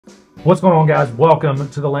What's going on, guys? Welcome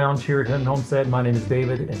to the lounge here at Hinton Homestead. My name is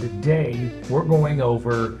David, and today we're going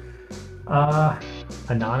over a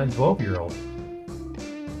 9 and 12-year-old.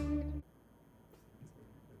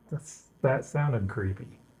 That sounded creepy.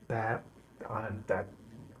 That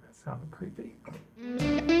sounded creepy.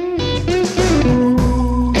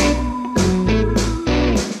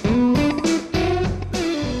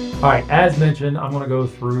 All right, as mentioned, I'm going to go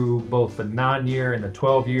through both the 9-year and the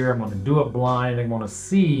 12-year. I'm going to do it blind. I'm going to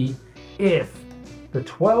see if the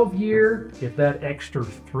 12-year, if that extra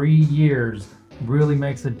 3 years really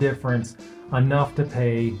makes a difference enough to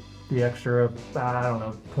pay the extra, I don't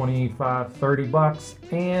know, 25, 30 bucks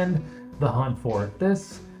and the hunt for it.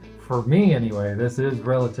 This, for me anyway, this is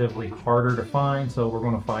relatively harder to find, so we're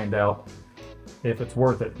going to find out if it's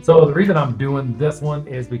worth it. So the reason I'm doing this one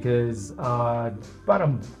is because about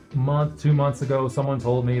a month, 2 months ago, someone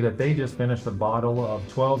told me that they just finished a bottle of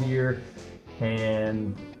 12-year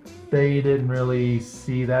and they didn't really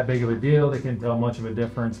see that big of a deal. They couldn't tell much of a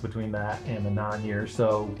difference between that and the 9-year,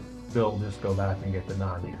 so they'll just go back and get the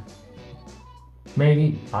 9-year.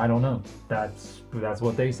 Maybe, I don't know. That's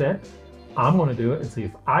what they said. I'm going to do it and see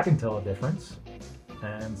if I can tell a difference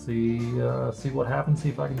and see what happens, see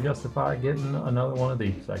if I can justify getting another one of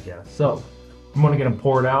these, I guess. So I'm going to get them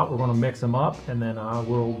poured out. We're going to mix them up, and then I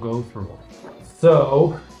will go through them.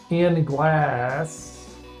 So in glass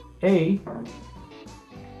A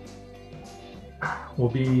will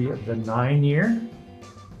be the 9-year.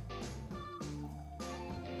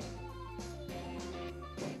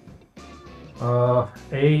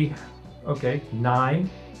 Okay, 9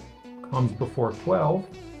 comes before 12.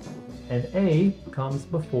 And A comes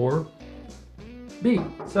before B.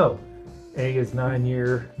 So A is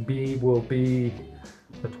 9-year, B will be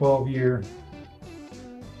the 12-year.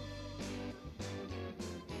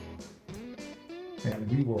 And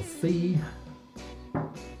we will see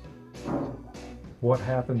what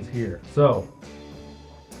happens here. So,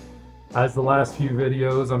 as the last few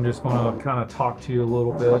videos, I'm just going to kind of talk to you a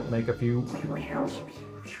little bit, make a few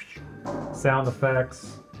sound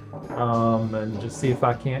effects. And just see if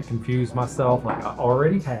I can't confuse myself like I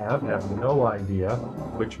already have no idea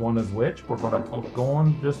which one is which. We're going to keep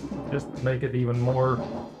going, just make it even more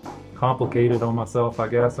complicated on myself, I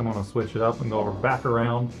guess. I'm going to switch it up and go back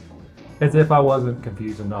around as if I wasn't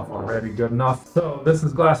confused enough already. Good enough. So this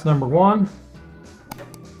is glass number 1.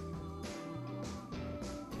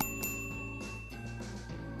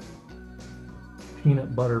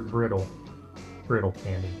 Peanut butter brittle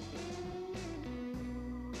candy.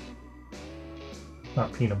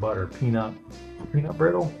 Not peanut butter, peanut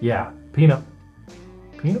brittle? Yeah, peanut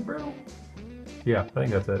brittle? Yeah, I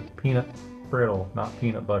think that's it. Peanut brittle, not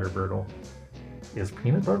peanut butter brittle. Is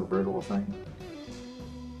peanut butter brittle a thing?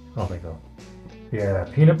 I don't think so. Yeah,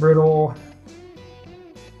 peanut brittle.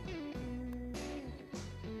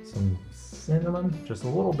 Some cinnamon, just a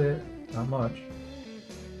little bit, not much.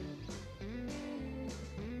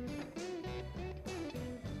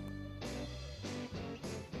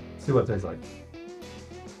 See what it tastes like.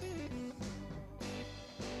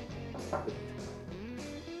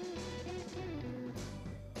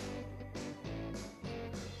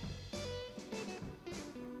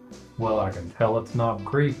 Well, I can tell it's Knob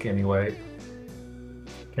Creek anyway.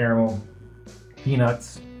 Caramel,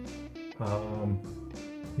 peanuts.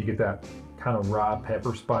 You get that kind of raw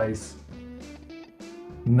pepper spice.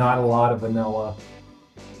 Not a lot of vanilla.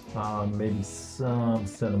 Maybe some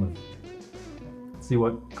cinnamon. See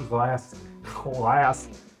what glass.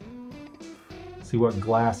 See what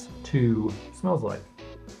glass 2 smells like.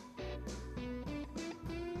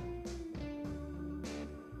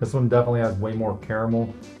 This one definitely has way more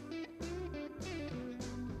caramel.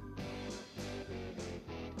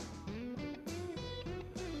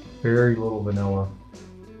 Very little vanilla.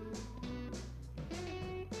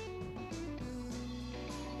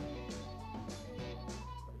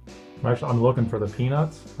 I'm looking for the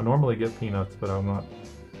peanuts. I normally get peanuts, but I'm not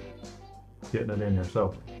getting it in here.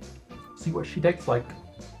 So, see what she tastes like.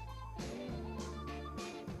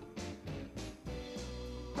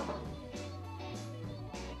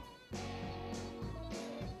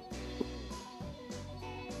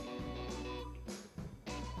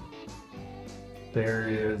 There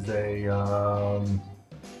is a,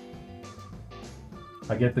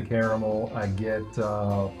 I get the caramel, I get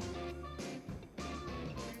the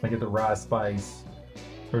rye spice.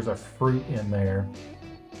 There's a fruit in there.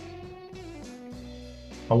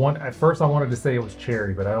 At first I wanted to say it was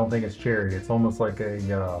cherry, but I don't think it's cherry. It's almost like a,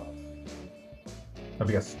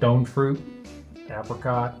 maybe a stone fruit,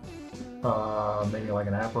 apricot, maybe like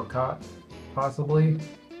an apricot, possibly.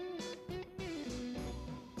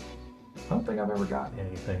 don't think I've ever gotten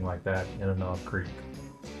anything like that in a Knob Creek.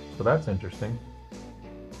 So that's interesting.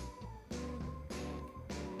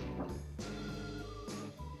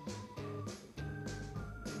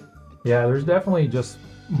 Yeah, there's definitely just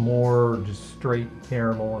more just straight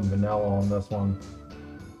caramel and vanilla on this one.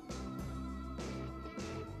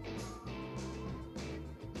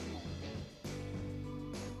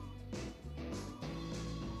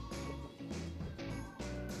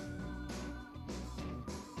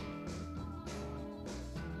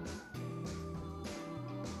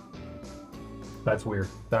 That's weird.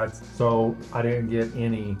 So I didn't get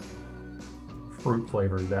any fruit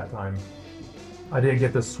flavors that time. I did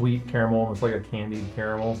get the sweet caramel. It's like a candied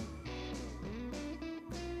caramel.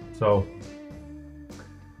 So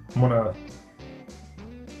I'm gonna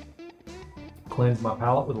cleanse my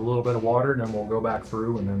palate with a little bit of water, and then we'll go back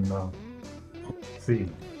through and then see.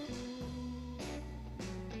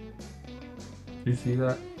 You see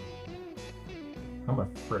that? I'm a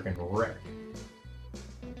freaking wreck.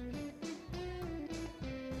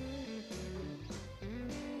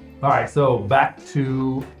 All right, so back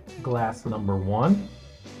to glass number 1.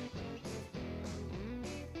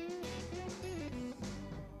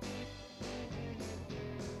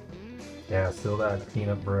 Yeah, still that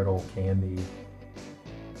peanut brittle candy.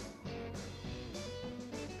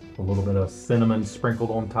 A little bit of cinnamon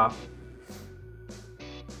sprinkled on top.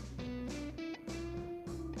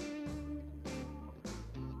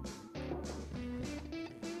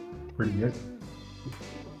 Pretty good.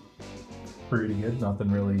 Pretty good, nothing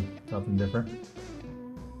different.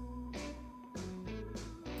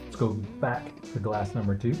 Let's go back to glass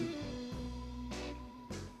number 2.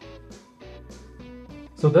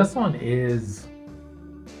 So this one's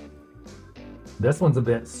a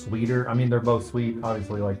bit sweeter. I mean, they're both sweet,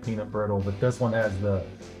 obviously, like peanut brittle, but this one has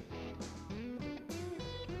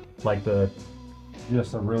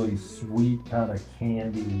just a really sweet kind of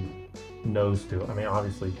candy nose to it. I mean,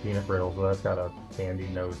 obviously peanut brittle, so that's got a candy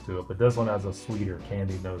nose to it, but this one has a sweeter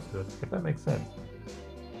candy nose to it, if that makes sense.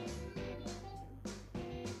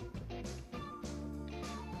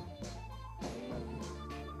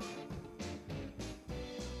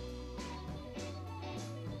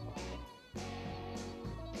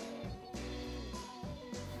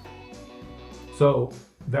 So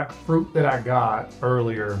that fruit that I got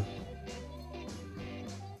earlier,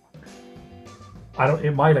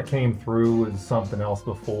 it might have came through as something else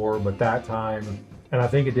before, but that time, and I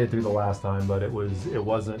think it did through the last time, but it was a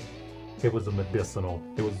medicinal.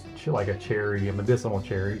 It was like a medicinal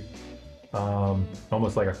cherry,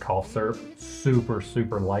 almost like a cough syrup, super,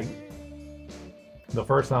 super light. The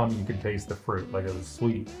first time you could taste the fruit, like it was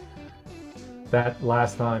sweet. That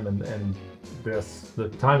last time and the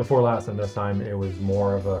time before last and this time, it was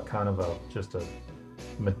more of a kind of just a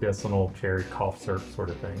medicinal cherry cough syrup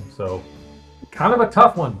sort of thing. So kind of a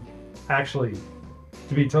tough one, actually,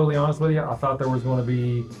 to be totally honest with you. I thought there was going to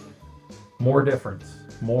be more of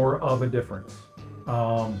a difference.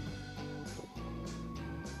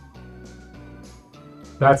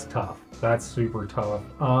 That's tough. That's super tough.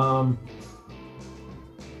 Down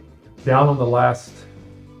on the last,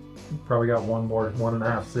 probably got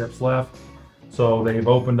 1.5 sips left. So they've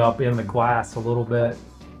opened up in the glass a little bit.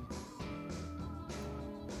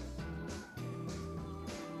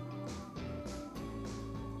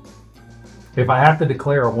 If I have to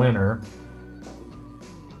declare a winner,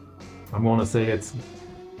 I'm going to say it's,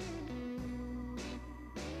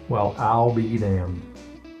 well, I'll be damned.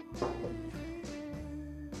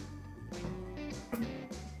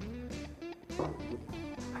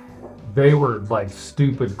 They were like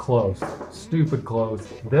stupid close.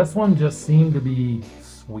 This one just seemed to be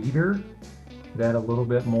sweeter. It had a little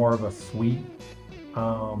bit more of a sweet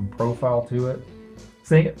profile to it.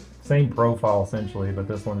 Same profile essentially, but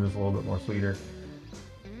this one just a little bit more sweeter.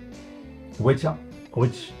 Which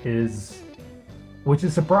is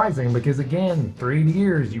surprising, because again, 3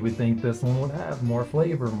 years, you would think this one would have more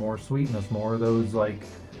flavor, more sweetness, more of those like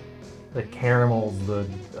the caramels, you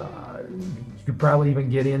could probably even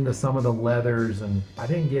get into some of the leathers, and I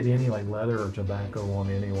didn't get any like leather or tobacco on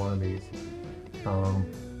any one of these,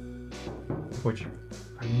 which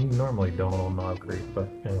I normally don't on Knob Creek, but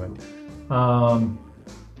anyway,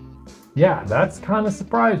 yeah, that's kind of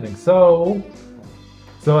surprising. So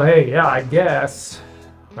hey, yeah, I guess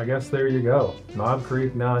there you go. Knob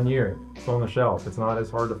Creek 9-year. It's on the shelf. It's not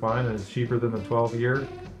as hard to find, and it's cheaper than the 12-year.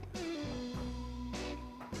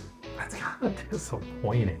 That's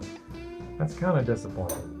kind of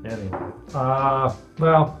disappointing. Anyway,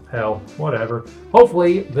 well, hell, whatever.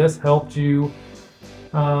 Hopefully this helped you.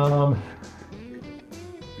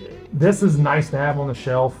 This is nice to have on the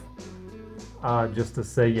shelf. just to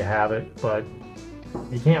say you have it, but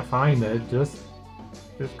if you can't find it, just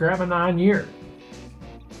grab a 9-year.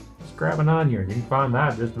 Just grab a 9-year. You can find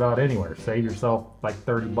that just about anywhere. Save yourself like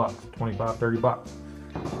 30 bucks, 25, 30 bucks.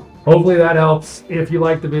 Hopefully that helps. If you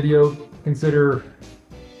like the video, consider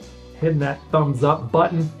hitting that thumbs up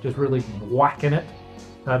button, just really whacking it.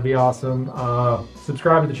 That'd be awesome.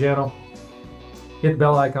 Subscribe to the channel. Hit the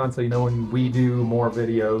bell icon so you know when we do more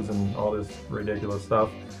videos and all this ridiculous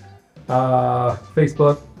stuff.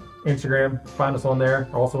 Facebook, Instagram, find us on there.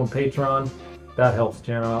 Also on Patreon. That helps the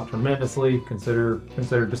channel out tremendously. Consider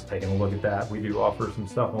just taking a look at that. We do offer some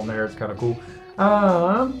stuff on there. It's kind of cool.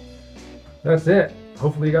 That's it.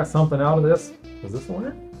 Hopefully you got something out of this. Was this the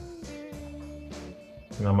winner?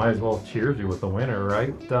 And I might as well cheers you with the winner,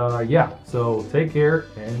 right? Yeah. So take care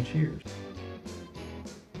and cheers.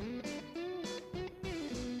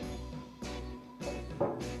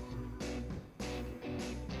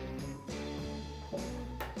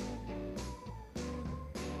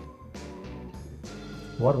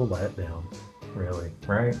 What a letdown, really,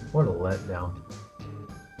 right? What a letdown.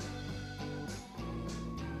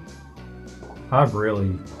 I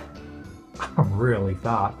really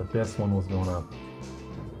thought that this one was gonna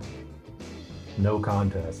no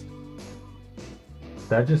contest.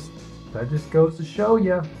 That just goes to show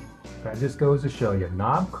you. That just goes to show you.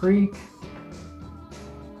 Knob Creek.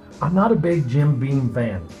 I'm not a big Jim Beam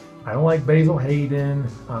fan. I don't like Basil Hayden.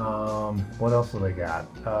 What else do they got?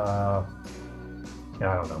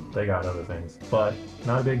 Yeah, I don't know. They got other things, but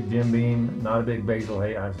not a big Jim Beam, not a big Basil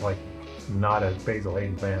Hayden. I was like, not a Basil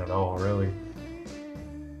Hayden fan at all, really.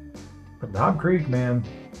 But Knob Creek, man,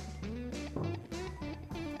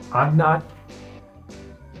 I've not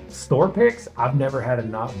store picks. I've never had a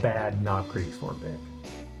not bad Knob Creek store pick.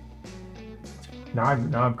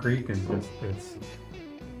 Knob Creek is just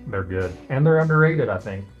they're good and they're underrated, I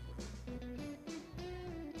think.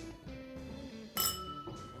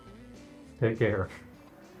 Take care.